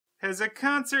Has a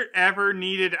concert ever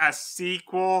needed a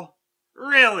sequel?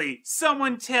 Really?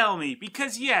 Someone tell me,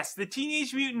 because yes, the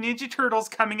Teenage Mutant Ninja Turtles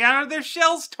Coming Out of Their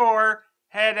Shells tour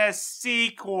had a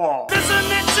sequel.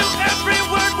 Listening to every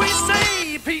word we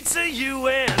say, Pizza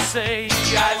USA. So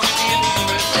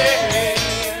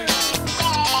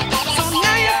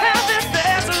now you have it,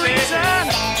 there's a reason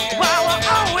why we're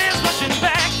always rushing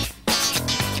back.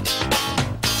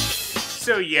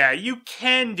 So yeah, you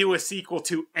can do a sequel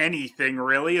to anything,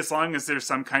 really, as long as there's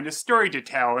some kind of story to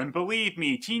tell. And believe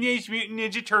me, Teenage Mutant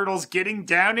Ninja Turtles Getting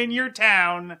Down in Your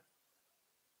Town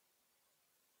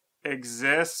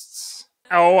exists.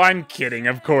 Oh, I'm kidding,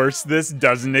 of course, this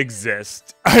doesn't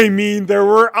exist. I mean, there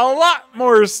were a lot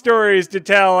more stories to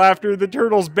tell after the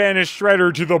Turtles banished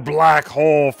Shredder to the black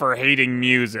hole for hating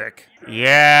music.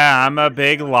 Yeah, I'm a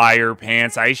big liar,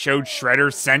 Pants. I showed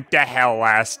Shredder sent to hell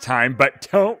last time, but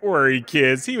don't worry,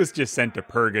 kids, he was just sent to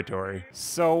purgatory.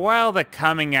 So while the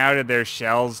Coming Out of Their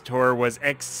Shells tour was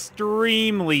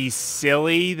extremely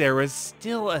silly, there was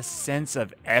still a sense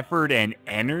of effort and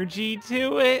energy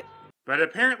to it. But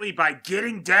apparently by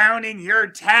getting down in your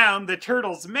town, the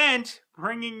Turtles meant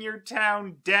bringing your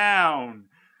town down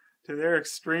to their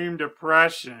extreme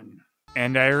depression.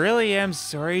 And I really am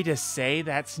sorry to say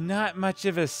that's not much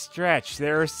of a stretch.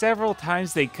 There are several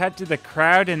times they cut to the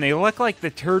crowd and they look like the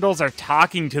Turtles are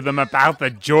talking to them about the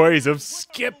joys of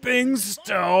skipping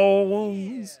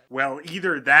stones. Well,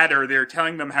 either that or they're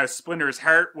telling them how Splinter's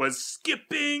heart was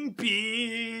skipping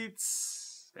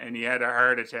beats. And he had a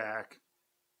heart attack.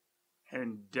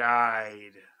 And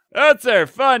died. That's our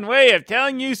fun way of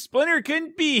telling you Splinter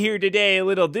couldn't be here today,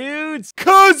 little dudes.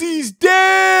 'Cause he's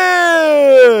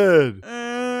dead!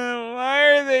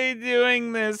 Why are they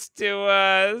doing this to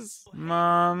us?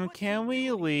 Mom, can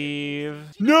we leave?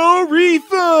 No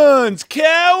refunds!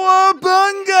 Cowabunga!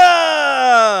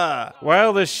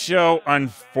 While the show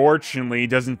unfortunately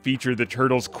doesn't feature the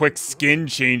Turtles' quick skin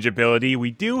change ability,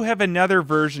 we do have another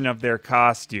version of their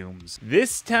costumes.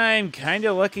 This time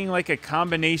kinda looking like a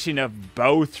combination of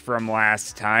both from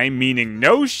last time, meaning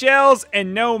no shells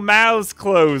and no mouths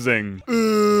closing.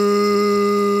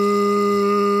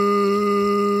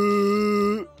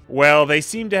 Well, they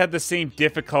seem to have the same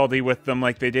difficulty with them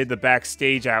like they did the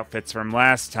backstage outfits from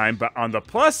last time, but on the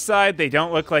plus side, they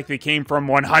don't look like they came from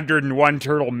 101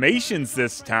 Turtlemations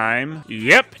this time.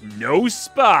 Yep, no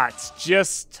spots,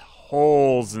 just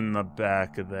holes in the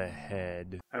back of the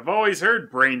head. I've always heard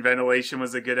brain ventilation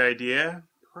was a good idea.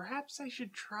 Perhaps I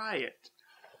should try it.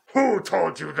 Who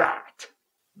told you that?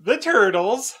 The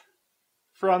Turtles.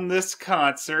 From this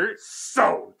concert.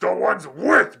 So, the ones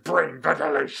with brain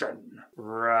ventilation.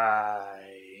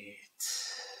 Right.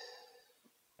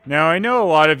 Now, I know a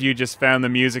lot of you just found the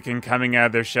music and Coming Out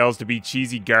of Their Shells to be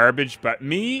cheesy garbage, but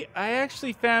me, I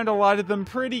actually found a lot of them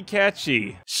pretty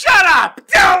catchy. Shut up!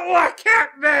 Don't look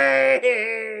at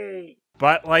me!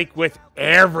 But like with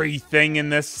everything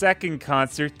in this second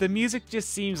concert, the music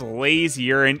just seems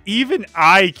lazier, and even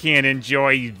I can't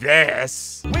enjoy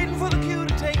this. Waiting for the cue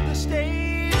to take the stage.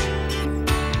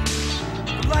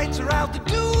 The lights are out, the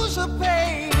dues are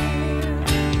paid.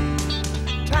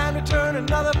 Time to turn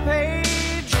another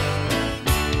page.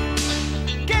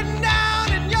 Getting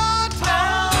down in your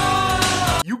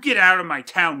town. You get out of my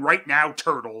town right now,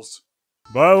 Turtles.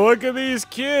 But look at these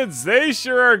kids. They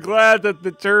sure are glad that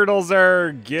the Turtles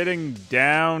are getting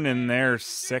down in their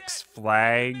Six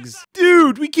Flags.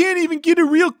 Dude, we can't even get a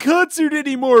real concert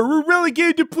anymore. We're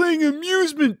relegated to playing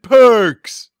amusement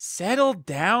parks. Settle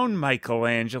down,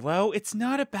 Michelangelo. It's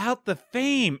not about the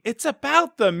fame. It's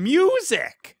about the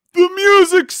music. The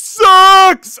music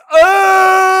sucks!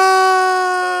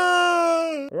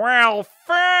 Well,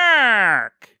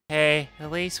 fuck! Hey,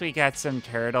 at least we got some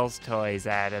Turtles toys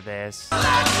out of this. Let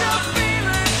your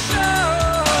feelings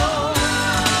show.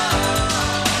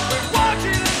 We want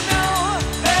you to know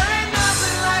there ain't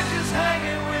nothing like just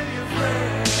hanging with your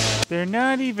friends. They're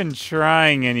not even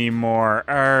trying anymore,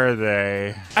 are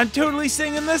they? I'm totally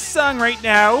singing this song right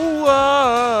now.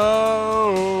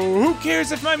 Whoa! Who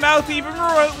cares if my mouth even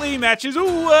remotely matches?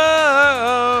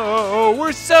 Whoa!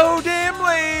 We're so damn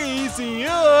lazy.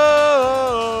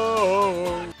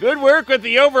 Oh! Good work with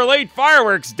the overlaid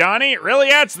fireworks, Donnie. It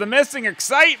really adds the missing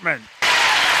excitement.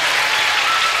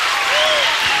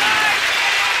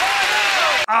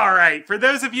 All right, for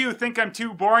those of you who think I'm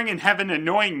too boring and have an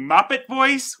annoying Muppet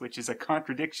voice, which is a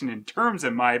contradiction in terms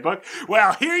in my book,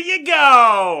 well, here you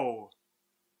go.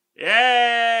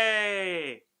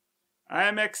 Yay!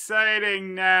 I'm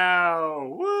exciting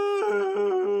now.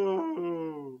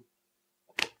 Woo!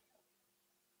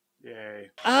 Yay.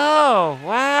 Oh,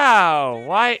 wow.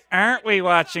 Why aren't we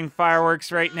watching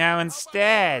fireworks right now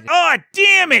instead? Oh,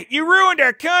 damn it! You ruined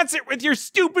our concert with your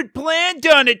stupid plan,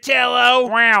 Donatello!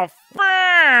 Wow,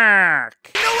 fuck!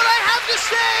 You know what I have to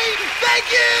say?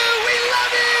 Thank you! We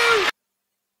love you!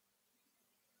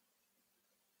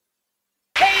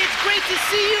 Hey, it's great to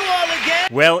see you all again!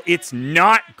 Well, it's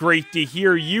not great to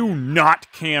hear you,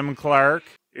 not Cam Clark.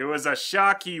 It was a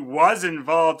shock he was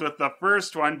involved with the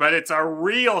first one, but it's a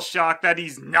real shock that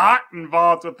he's not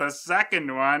involved with the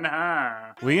second one,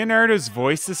 huh? Leonardo's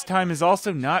voice this time is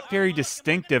also not very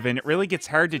distinctive, and it really gets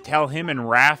hard to tell him and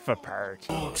Raph apart.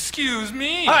 Excuse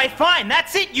me? Alright, fine,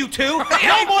 that's it, you two!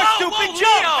 No more stupid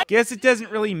jokes! Guess it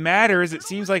doesn't really matter, as it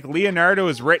seems like Leonardo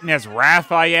is written as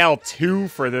Raphael 2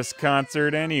 for this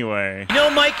concert anyway. You know,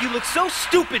 Mike, you look so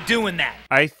stupid doing that.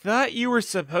 I thought you were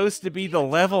supposed to be the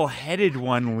level-headed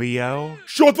one, Leo.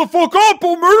 Shut the fuck up,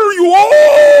 I'll murder you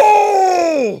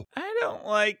all! I don't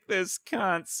like this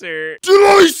concert. Did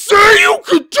I say you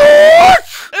could talk?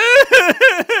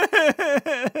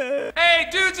 Hey,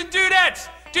 dudes and dudettes!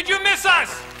 Did you miss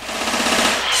us?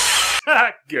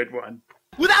 Good one.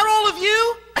 Without all of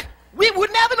you, we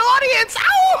wouldn't have an audience!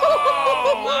 Ow!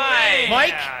 Oh, my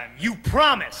Mike, man. you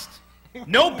promised.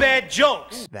 No bad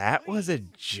jokes. That was a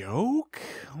joke?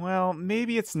 Well,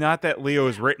 maybe it's not that Leo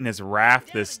is written as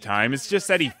Raph this time. It's just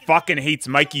that he fucking hates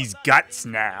Mikey's guts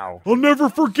now. I'll never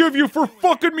forgive you for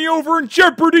fucking me over in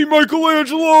Jeopardy,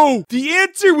 Michelangelo! The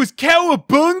answer was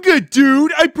cowabunga,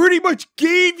 dude! I pretty much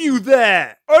gave you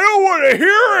that! I don't want to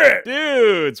hear it!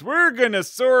 Dudes, we're gonna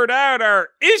sort out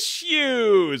our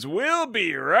issues! We'll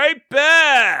be right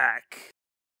back!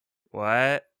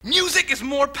 What? Music is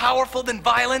more powerful than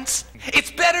violence.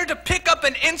 It's better to pick up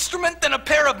an instrument than a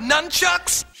pair of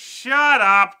nunchucks. Shut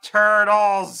up,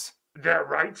 turtles! They're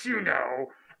right, you know.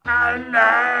 I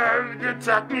love the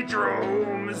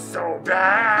technodrome so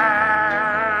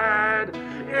bad.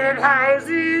 It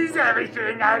houses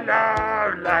everything I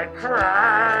love, like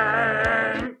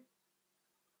crime.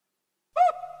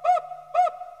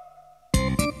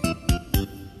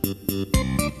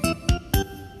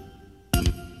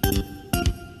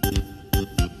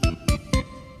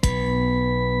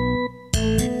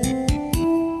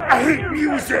 I hate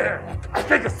music! I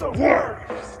think it's the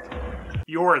worst!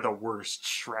 You're the worst,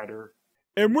 Shredder.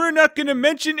 And we're not gonna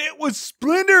mention it was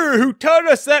Splinter who taught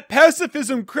us that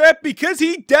pacifism crap because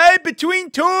he died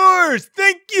between tours!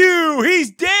 Thank you!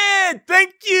 He's dead!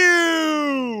 Thank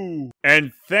you!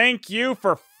 And thank you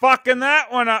for fucking that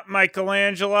one up,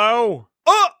 Michelangelo!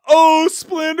 Uh-oh,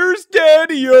 Splinter's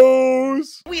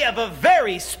daddy-os! We have a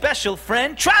very special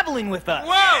friend traveling with us.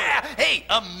 Whoa! Hey,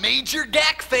 a major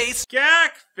gack face.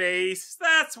 Gack face?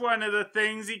 That's one of the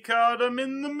things he called him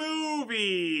in the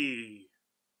movie.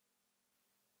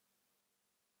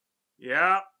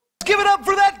 Yeah. Let's give it up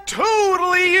for that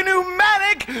totally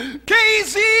pneumatic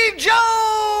Casey Jones!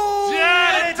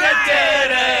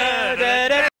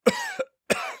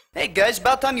 Hey guys,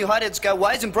 about time you hotheads got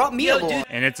wise and brought me along.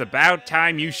 And it's about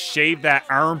time you shave that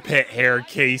armpit hair,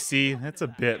 Casey. That's a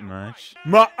bit much.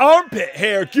 My armpit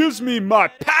hair gives me my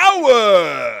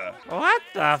power! What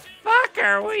the fuck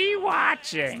are we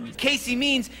watching? Casey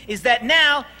means is that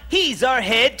now he's our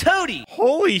head toady.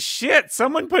 Holy shit,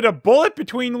 someone put a bullet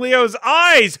between Leo's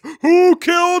eyes! Who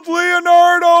killed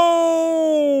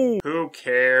Leonardo? Who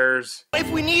cares?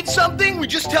 If we need something, we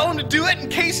just tell him to do it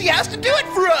and Casey has to do it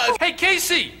for us. Hey,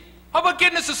 Casey, how about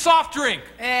getting us a soft drink?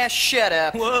 Shut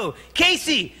up. Whoa,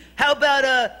 Casey, how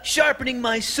about sharpening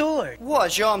my sword?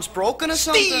 What, your arm's broken or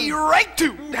something? You're right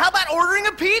to. How about ordering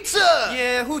a pizza?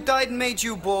 Yeah, who died and made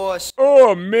you boss?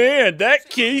 Oh man, that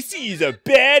Casey is a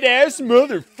badass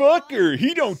motherfucker.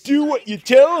 He don't do what you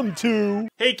tell him to.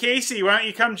 Hey Casey, why don't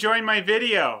you come join my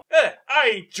video?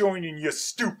 I ain't joining your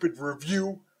stupid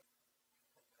review.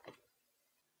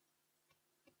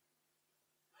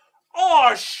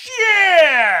 Oh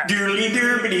shit! Doodly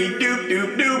doobity doop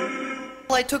doop doop.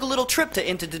 Well, I took a little trip to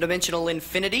interdimensional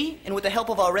infinity, and with the help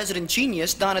of our resident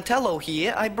genius, Donatello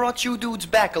here, I brought you dudes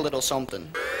back a little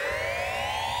something.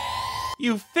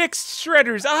 You fixed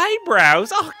Shredder's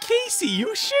eyebrows? Oh, Casey,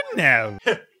 you shouldn't have.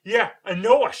 Yeah, I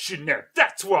know I shouldn't have.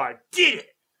 That's why I did it.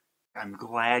 I'm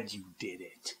glad you did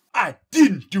it. I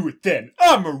didn't do it then.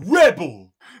 I'm a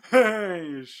rebel.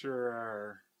 You sure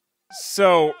are.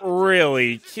 So,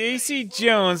 really, Casey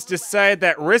Jones decided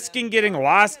that risking getting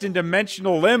lost in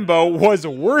dimensional limbo was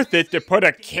worth it to put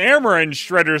a camera in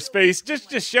Shredder's face just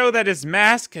to show that his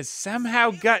mask has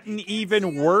somehow gotten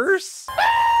even worse?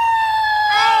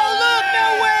 Oh, look,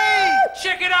 no way!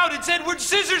 Check it out, it's Edward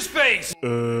Scissorsface.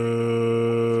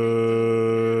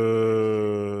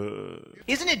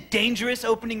 Isn't it dangerous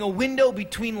opening a window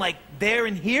between, like, there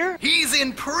and here? He's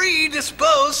in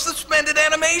predisposed suspended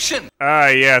animation. Ah,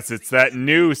 yes, it's that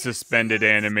new suspended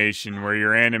animation where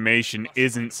your animation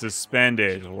isn't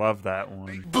suspended. Love that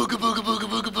one. Booga booga booga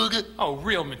booga booga. Oh,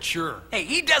 real mature. Hey,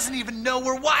 he doesn't even know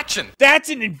we're watching. That's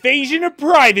an invasion of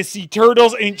privacy,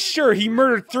 Turtles. And sure, he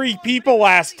murdered 3 people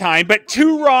last time, but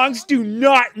 2 wrongs do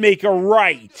not make a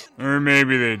right. Or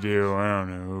maybe they do. I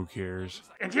don't know. Who cares?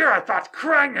 And here I thought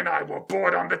Krang and I were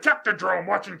bored on the Technodrome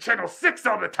watching Channel 6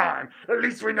 all the time. At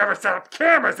least we never set up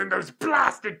cameras in those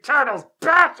blasted turtles'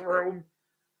 bathroom.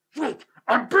 Wait,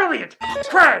 I'm brilliant!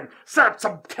 Krang, set up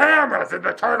some cameras in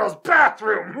the turtles'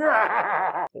 bathroom!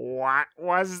 What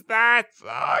was that,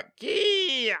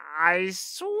 Lucky? I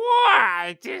swore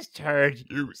I just heard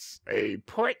you say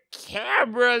put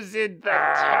cameras in the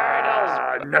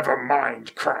turtles. Never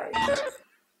mind, Krang.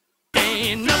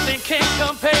 Ain't nothing can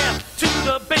compare to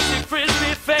the basic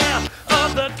frisbee fare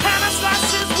of the kind of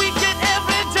slices we get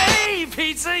every day.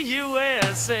 Pizza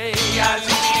USA.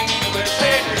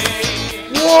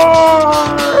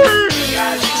 What?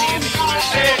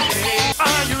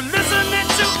 Are you listening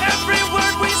to every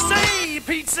word we say?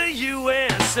 Pizza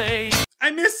USA.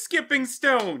 I miss skipping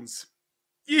stones.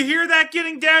 You hear that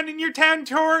getting down in your town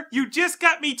tour? You just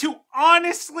got me to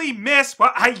honestly miss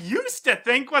what I used to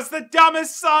think was the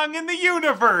dumbest song in the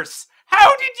universe.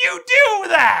 How did you do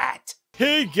that?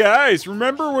 Hey guys,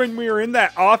 remember when we were in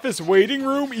that office waiting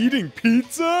room eating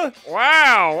pizza?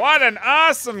 Wow, what an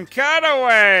awesome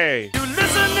cutaway! You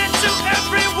listening to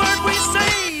every word we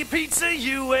say? Pizza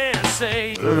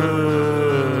USA.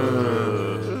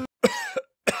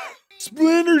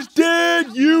 Splinter's dead,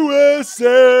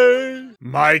 USA!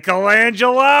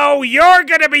 Michelangelo, you're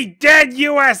gonna be dead,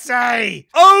 USA!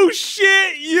 Oh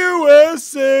shit,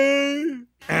 USA!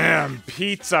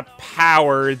 Pizza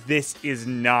power, this is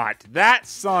not. That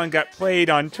song got played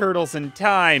on Turtles in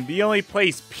Time. The only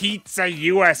place Pizza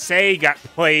USA got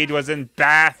played was in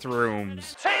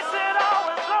bathrooms. Taste it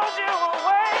always blows you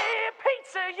away.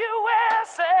 Pizza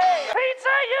USA.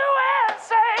 Pizza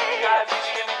USA.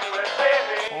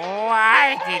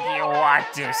 Why did you want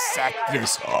to set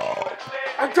this up?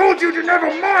 I told you to never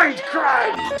mind,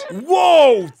 Krang!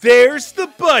 Whoa, there's the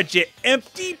budget.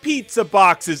 Empty pizza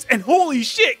boxes, and holy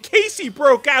shit, Casey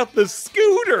broke out the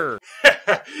scooter.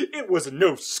 It was a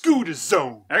no scooter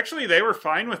zone. Actually, they were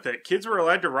fine with it. Kids were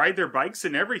allowed to ride their bikes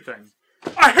and everything.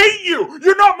 I hate you!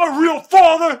 You're not my real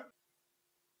father!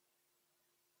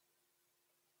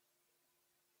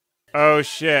 Oh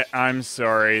shit, I'm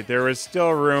sorry. There was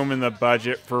still room in the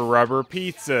budget for rubber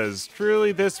pizzas.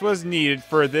 Truly, this was needed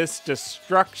for this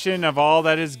destruction of all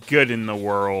that is good in the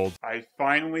world. I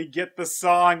finally get the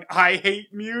song, I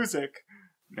Hate Music.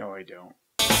 No, I don't.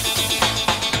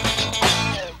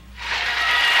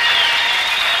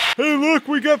 Hey look,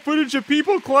 we got footage of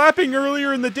people clapping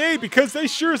earlier in the day because they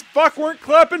sure as fuck weren't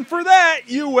clapping for that,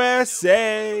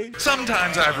 USA!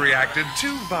 Sometimes I've reacted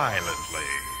too violently.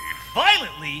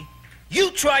 Violently?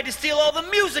 You tried to steal all the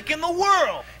music in the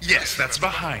world! Yes, that's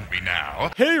behind me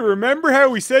now. Hey, remember how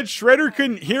we said Shredder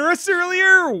couldn't hear us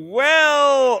earlier?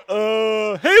 Well,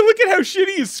 hey, look at how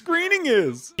shitty his screening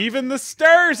is. Even the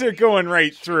stars are going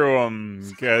right through him,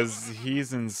 because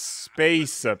he's in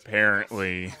space,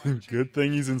 apparently. Good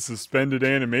thing he's in suspended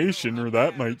animation, or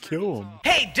that might kill him.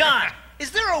 Hey, Don!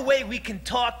 Is there a way we can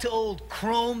talk to old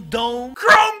Chrome Dome?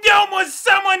 Chrome Dome was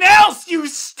someone else, you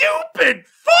stupid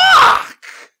fuck!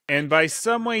 And by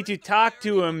some way to talk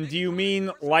to him, do you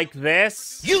mean like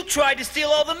this? You tried to steal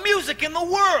all the music in the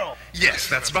world! Yes,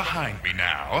 that's behind me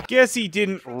now. Guess he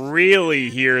didn't really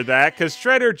hear that, because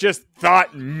Shredder just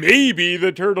thought maybe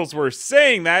the Turtles were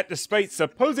saying that, despite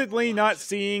supposedly not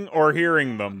seeing or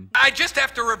hearing them. I just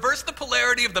have to reverse the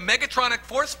polarity of the Megatronic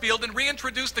force field and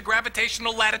reintroduce the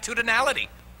gravitational latitudinality.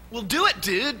 Well, do it,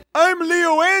 dude. I'm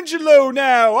Leo Angelo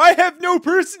now! I have no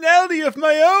personality of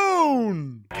my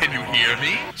own! Can you hear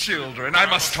me? Children, I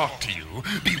must talk to you.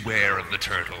 Beware of the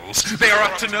turtles. They are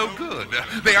up to no good.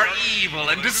 They are evil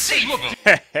and deceitful.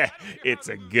 It's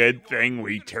a good thing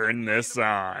we turned this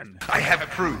on. I have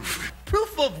proof.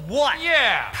 Proof of what?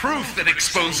 Yeah. Proof that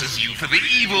exposes you for the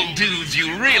evil dudes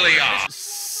you really are.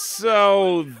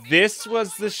 So, this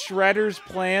was the Shredder's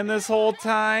plan this whole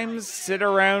time? Sit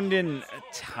around in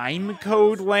time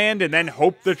code land and then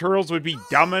hope the Turtles would be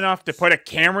dumb enough to put a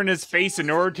camera in his face in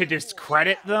order to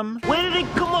discredit them? Where did he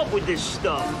come up with this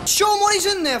stuff? Show him what he's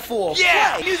in there for.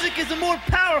 Yeah! Music is a more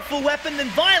powerful weapon than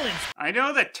violence. I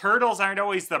know that Turtles aren't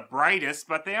always the brightest,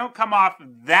 but they don't come off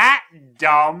that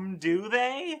dumb, do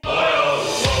they?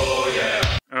 Oh,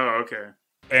 yeah. Oh, okay.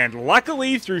 And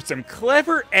luckily, through some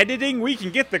clever editing, we can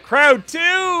get the crowd to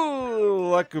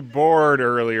look bored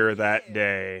earlier that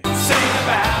day. Sing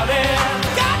about it.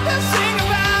 Got to sing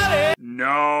about it.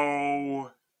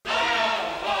 No.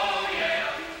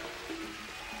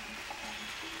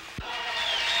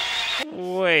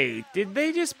 Wait, did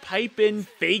they just pipe in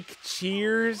fake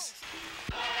cheers?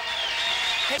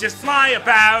 Just lie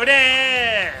about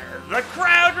it! The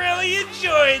crowd really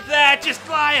enjoyed that! Just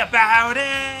lie about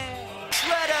it!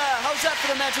 Shredder, how's that for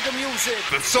the magic of music?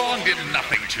 The song did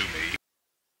nothing to me.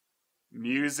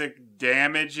 Music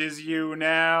damages you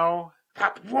now?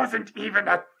 That wasn't even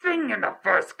a thing in the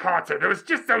first concert. It was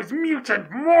just those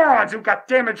mutant morons who got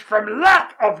damaged from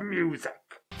lack of music.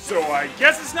 So I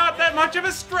guess it's not that much of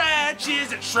a stretch,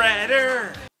 is it,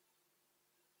 Shredder?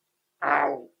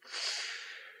 Ow.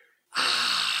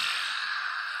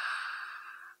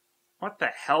 What the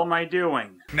hell am I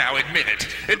doing? Now admit it.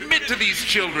 Admit to these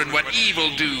children what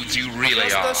evil dudes you really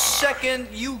Just are. a second,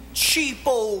 you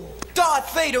cheapo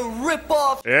Darth Vader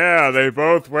ripoff. Yeah, they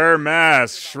both wear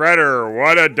masks. Shredder,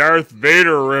 what a Darth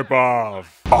Vader ripoff.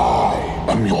 I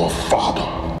am your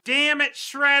father. Damn it,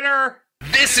 Shredder!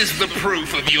 This is the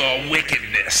proof of your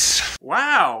wickedness.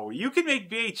 Wow, you can make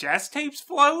VHS tapes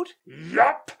float?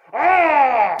 Yup.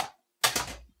 Ah!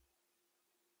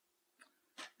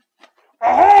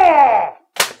 Aha!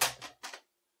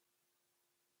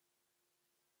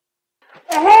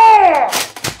 Aha!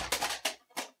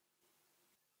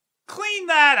 Clean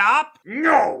that up!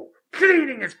 No!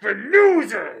 Cleaning is for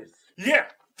losers! Yeah,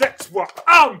 that's what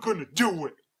I'm gonna do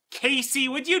it! Casey,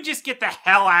 would you just get the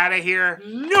hell out of here?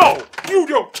 No! You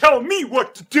don't tell me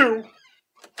what to do!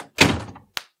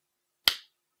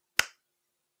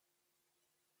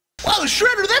 Whoa,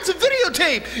 Shredder, that's a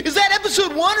videotape! Is that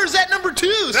episode 1 or is that number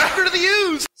 2? Secret of the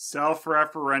Ooze!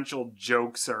 Self-referential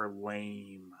jokes are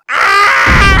lame.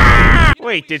 Ah!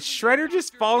 Wait, did Shredder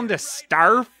just fall into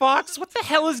Star Fox? What the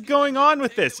hell is going on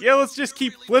with this? Yeah, let's just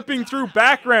keep flipping through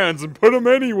backgrounds and put them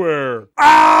anywhere.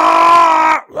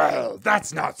 Ah! Well,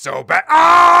 that's not so bad.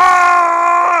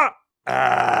 Ah!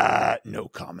 No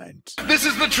comment. This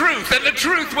is the truth, and the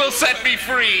truth will set me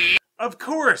free. Of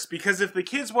course, because if the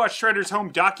kids watch Shredder's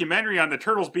home documentary on the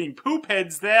turtles being poop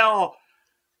heads, they'll...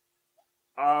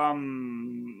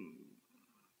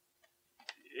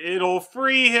 It'll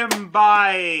free him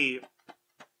by...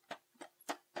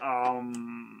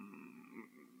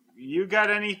 You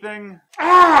got anything?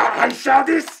 Ah! I shall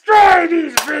destroy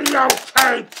these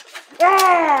videotapes!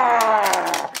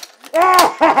 Ah!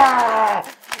 Ah!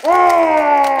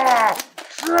 Ah!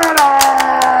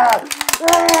 Shredder!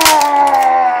 Ah!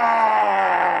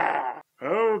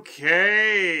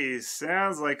 Okay,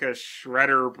 sounds like a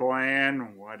Shredder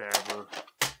plan, whatever.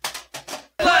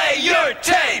 Play your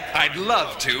tape! I'd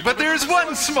love to, but there's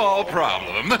one small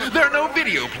problem. There are no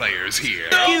video players here.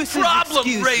 No problem,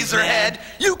 Razorhead.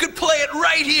 You can play it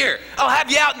right here. I'll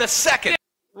have you out in a second.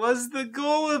 Was the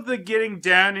goal of the Getting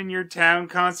Down in Your Town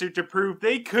concert to prove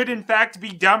they could in fact be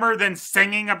dumber than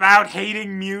singing about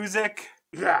hating music?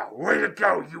 Yeah, way to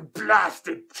go, you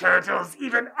blasted turtles.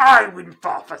 Even I wouldn't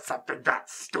fall for something that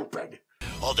stupid.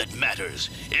 All that matters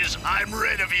is I'm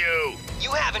rid of you.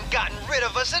 You haven't gotten rid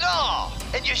of us at all.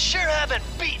 And you sure haven't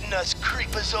beaten us,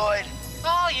 Creepazoid.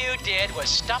 All you did was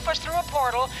stuff us through a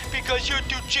portal because you're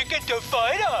too chicken to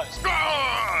fight us.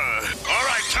 All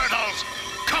right, turtles,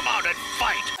 come out and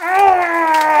fight.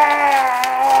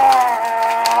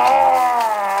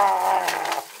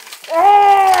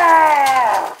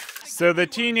 So the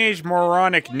teenage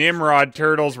moronic Nimrod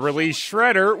turtles release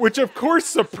Shredder, which of course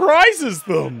surprises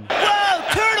them. Whoa,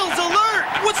 turtles alert!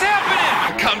 What's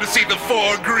happening? Come to see the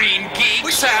 4 green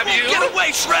geeks, have you? Get away,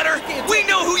 Shredder! We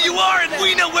know who you are and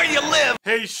we know where you live!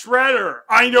 Hey Shredder,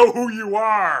 I know who you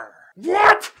are.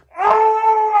 What?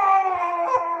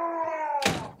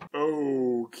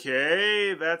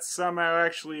 Okay, that's somehow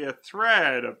actually a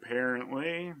thread,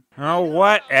 apparently. Oh,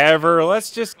 whatever. Let's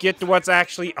just get to what's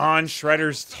actually on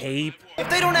Shredder's tape. If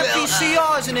they don't have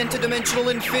VCRs in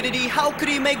interdimensional infinity, how could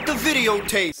he make the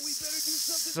videotape?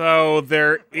 So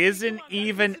there isn't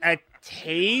even a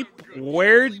tape?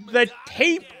 Where'd the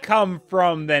tape come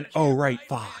from then? Oh, right,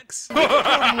 Fox.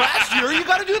 Last year, you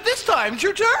gotta do it this time. It's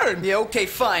your turn. Yeah, okay,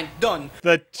 fine, done.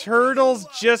 The turtles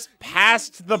just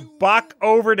passed the buck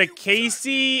over to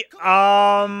Casey. You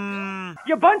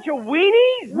bunch of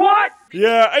weenies? What?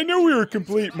 Yeah, I know we were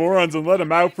complete morons and let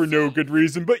him out for no good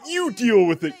reason, but you deal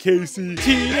with it, Casey.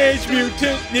 Teenage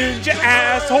Mutant Ninja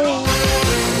asshole.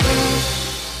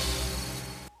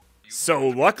 So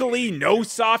luckily, no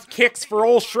soft kicks for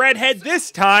old Shredhead this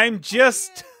time,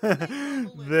 just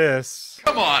this.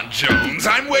 Come on, Jones,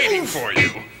 I'm waiting for you.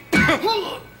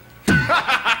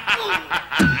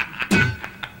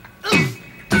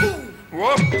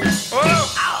 Whoop.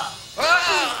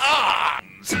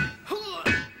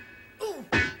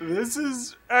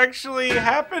 actually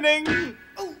happening.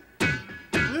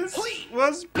 This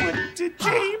was put to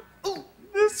tape.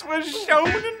 This was shown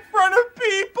in front of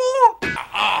people.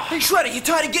 Hey, Shredder, you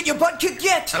tired of getting your butt kicked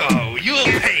yet? Oh, you'll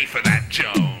pay for that,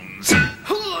 Jones.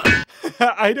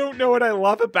 I don't know what I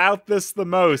love about this the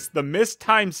most. The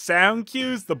mistimed sound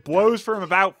cues, the blows from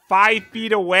about 5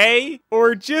 feet away,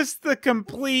 or just the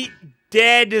complete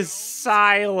dead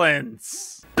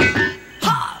silence.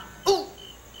 Ha! Ooh!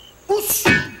 Whoosh!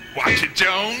 Watch it,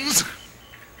 Jones.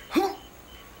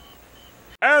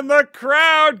 And the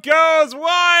crowd goes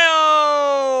wild!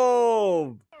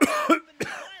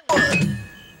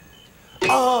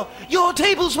 Your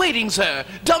table's waiting, sir.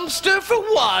 Dumpster for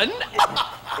one.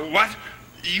 What?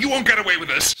 You won't get away with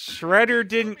this. Shredder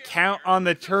didn't count on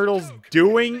the turtles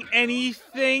doing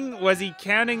anything? Was he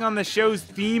counting on the show's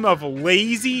theme of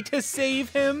lazy to save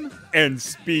him? And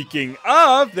speaking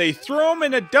of, they throw him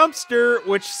in a dumpster,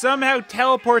 which somehow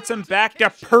teleports him back to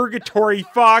Purgatory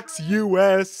Fox,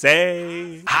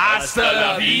 USA. Hasta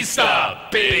la vista,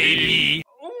 baby.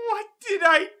 What did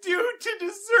I do to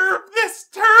deserve this,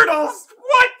 Turtles?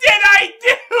 What did I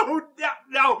do?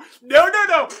 No.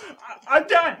 I'm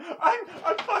done.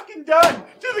 I'm fucking done.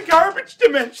 To the garbage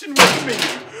dimension with me.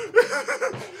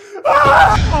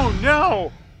 Oh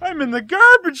no. I'm in the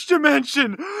garbage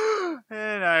dimension.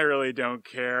 And I really don't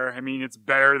care. I mean, it's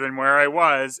better than where I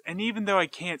was. And even though I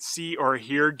can't see or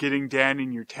hear Getting Down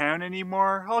in Your Town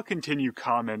anymore, I'll continue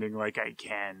commenting like I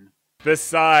can.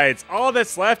 Besides, all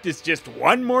that's left is just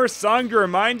one more song to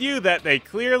remind you that they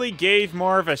clearly gave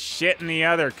more of a shit in the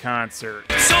other concert.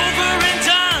 It's over and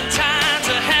done, time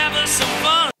to have us some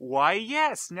fun. Why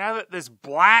yes, now that this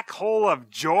black hole of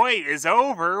joy is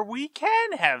over, we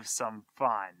can have some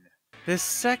fun. This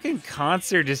second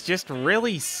concert is just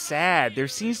really sad. There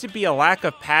seems to be a lack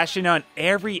of passion on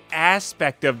every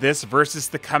aspect of this versus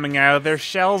the Coming Out of Their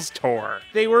Shells tour.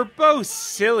 They were both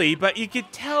silly, but you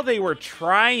could tell they were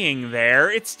trying there.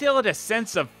 It still had a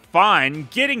sense of fun.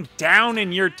 Getting Down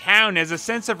in Your Town has a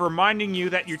sense of reminding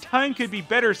you that your time could be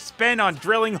better spent on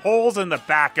drilling holes in the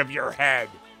back of your head.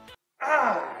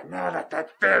 Now that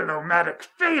fail-nomadic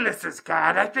Phelous is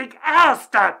gone, I think I'll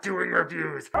stop doing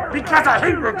reviews. Because I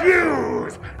hate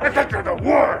reviews! I think they're the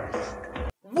worst!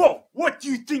 Whoa, what do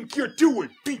you think you're doing,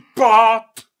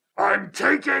 Bebop? I'm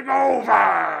taking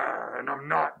over! And I'm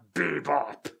not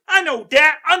Bebop. I know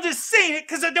that, I'm just saying it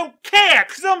because I don't care,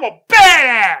 because I'm a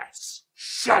badass!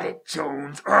 Shut it,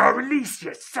 Jones, or I'll release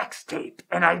your sex tape.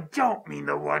 And I don't mean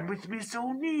the one with Miss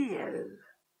O'Neill.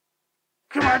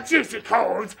 Come on, Juicy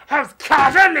Cones, how's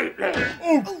Carter lately?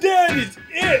 Oh, that is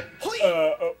it!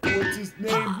 What's his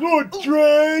name? Lord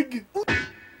Drag!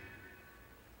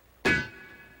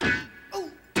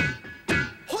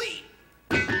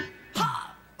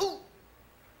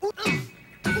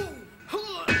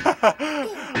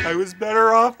 I was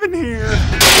better off in here.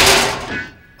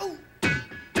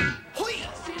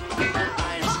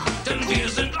 Denn wir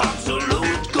sind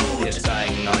absolut gut. Wir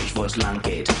zeigen euch, wo's lang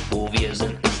geht. Wo wir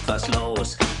sind, ist was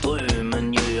los. Drüben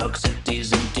in New York City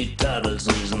sind die Turtles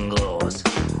riesengroß.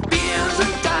 Wir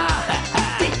sind da,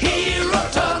 die Hero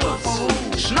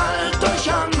Turtles. Schnallt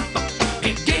euch an,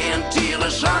 wir gehen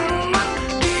tierisch ran, Mann.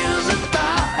 Wir sind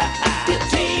da, die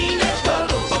Teenage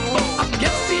Turtles. Ab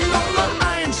jetzt die Nummer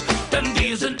 1, denn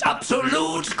wir sind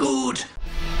absolut gut.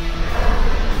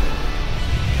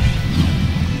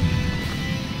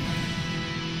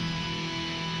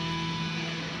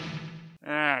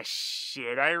 Ah,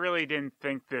 shit, I really didn't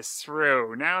think this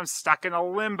through. Now I'm stuck in a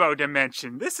limbo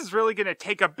dimension. This is really gonna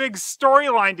take a big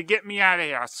storyline to get me out of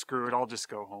here. Screw it, I'll just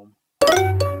go home.